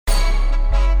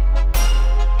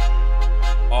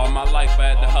life, I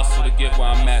had to hustle to get where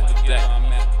I'm at today.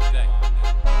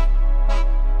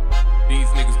 These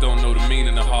niggas don't know the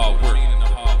meaning of hard work.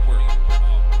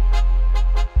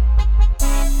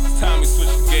 It's time we switch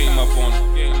the game up on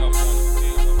them.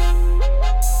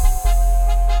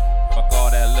 Fuck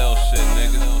all that little shit,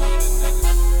 nigga.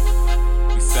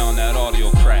 We sound that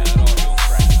audio crack.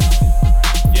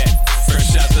 Yeah.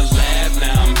 Fresh out the lab,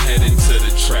 now I'm heading to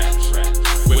the track.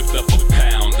 Whipped up a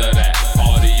pound of that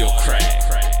audio crack.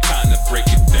 Time to break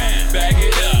it down. Bag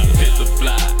it up, hit the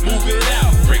block. Move it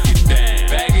out, break it down.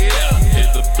 Bag it up,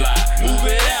 hit the block. Move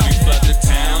it out. We flood the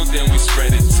town, then we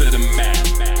spread it to the map.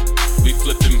 We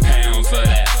flipping pounds of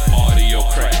that audio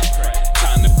crack.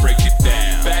 Time to break it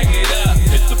down. Bag it up,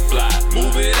 hit the block.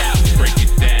 Move it out, break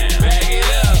it down. Bag it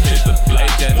up, hit the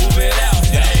block. Move it out.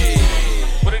 Hey,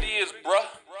 what it is, bruh?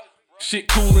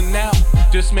 Shit coolin' out.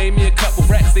 Just made me a couple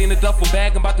racks. Stay in the duffel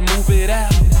bag, I'm about to move it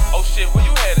out. Oh shit, where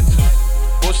you headed to?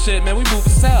 Well shit, man, we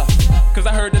moving south. Cause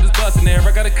I heard that it's buzzing there.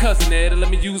 I got a cousin there to let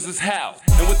me use his house.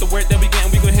 And with the work that we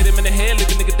getting, we gon' hit him in the head.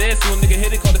 Leave a nigga dead, so a nigga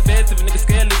hit it, call the feds. If a nigga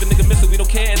scared, leave a nigga missing. We don't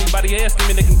care, anybody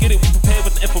asking me, they can get it. We prepared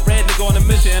with the infrared, nigga on a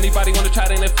mission. Anybody wanna try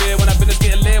to interfere when I finish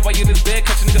getting laid while you in this bed?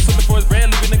 Catch a nigga swimming for his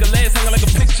bread, leave a nigga legs hanging like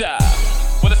a picture.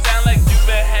 Well, it sound like you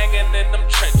been hanging in them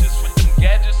trenches with them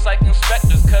gadgets like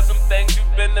inspectors, cause them things you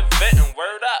been inventing.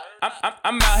 Word up.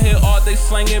 I'm out here all day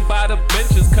slanging by the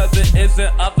benches, cause there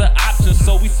isn't other options.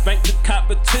 So we spank the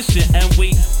competition and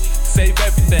we save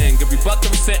everything, every buck,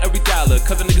 every cent, every dollar.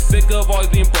 Cause a nigga sick of always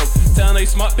being broke. Telling a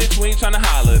smart bitch we ain't tryna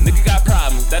holler. Nigga got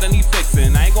problems that I need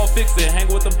fixing. I ain't gon' fix it, hang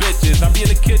with the bitches. I be in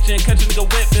the kitchen, catch a nigga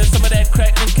whipping some of that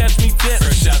crack and catch me dip.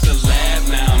 Fresh out the lab,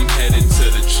 now I'm headed to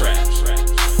the track.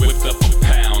 Whipped up a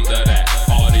pound of that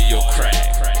audio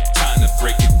crack. Time to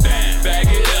break it down. Bag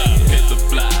it up, hit the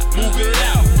block. Move it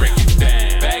out, break it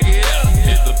down. Bag it up,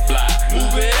 hit the block.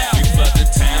 Move it out. We flood the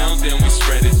town, then we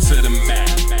spread it to the map.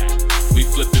 We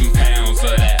flipping pounds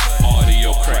of that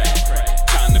audio crack.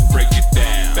 Time to break it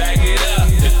down. Bag it up,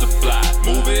 hit the block.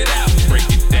 Move it out, break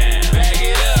it down. Bag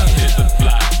it up, hit the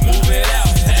block. Move it out.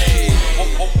 Hey.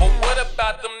 What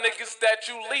about them niggas that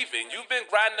you leaving? You've been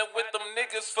grinding with them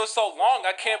niggas for so long,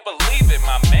 I can't believe it,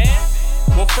 my man.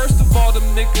 Well, first of all, them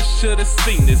niggas should've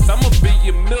seen this. I'ma be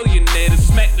a millionaire to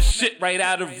smack the shit right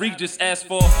out of Regis. As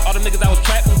for all them niggas I was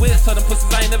trapping with, tell them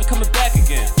pussies I ain't never coming back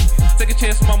again. Take a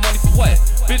chance with my money for what?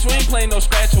 Bitch, we ain't playing no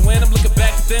scratch and win. I'm looking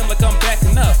back at them like I'm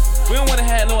backing up. We don't wanna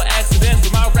have no accidents.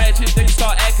 With my ratchet, then you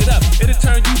start acting up. It'll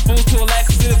turn you fools to a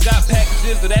laxative. Got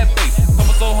packages of that base.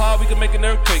 Pumping so hard we can make an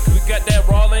earthquake. We got that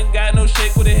raw, ain't got no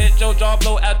shake. With a hit your jaw,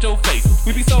 blow out your face.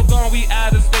 We be so gone, we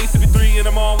out of space. It be 3 in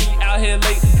the morning, we out here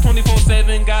late.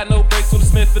 24/7, got no breaks. With a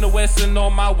Smith and a Wesson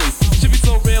on my waist. Shit be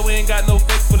so real, we ain't got no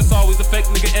fakes. But it's always a fake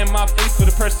nigga in my face. For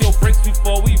the Perseo breaks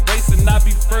before we race. And I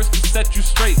be first to set you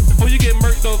straight. Before you get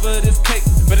murked over this cake.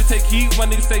 Better take heat, my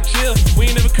niggas stay chill. We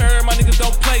ain't never curve, my niggas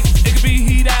don't play. It could be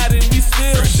heat out and we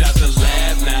still. Fresh out the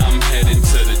lab, now I'm headed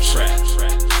to the track.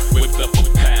 Whipped up a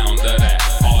pound of that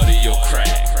audio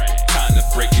crack. Time to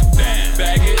break it down.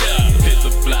 Bag it up, hit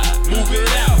the block. Move it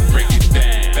out, break it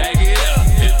down. Bag it up,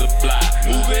 hit the block.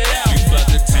 Move it out. We flood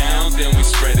the town, then we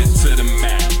spread it to the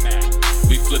map.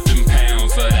 We flipping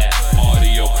pounds of that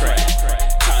audio crack.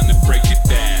 Time to break it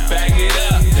down. Bag it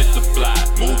up, hit the block.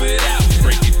 Move it out,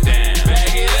 break it down.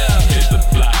 Bag it up, hit the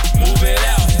block. Move it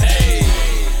out. Hey,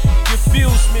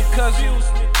 confuse me, cause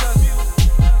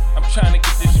I'm trying to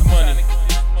get this money.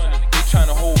 They trying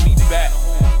to hold me back.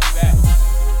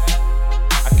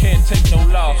 I can't take no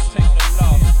loss,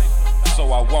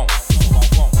 so I won't.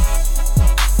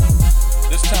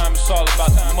 This time it's all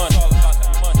about the money.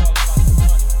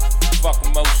 Fuck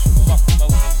emotion.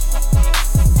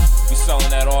 We selling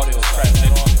that audio crap, nigga.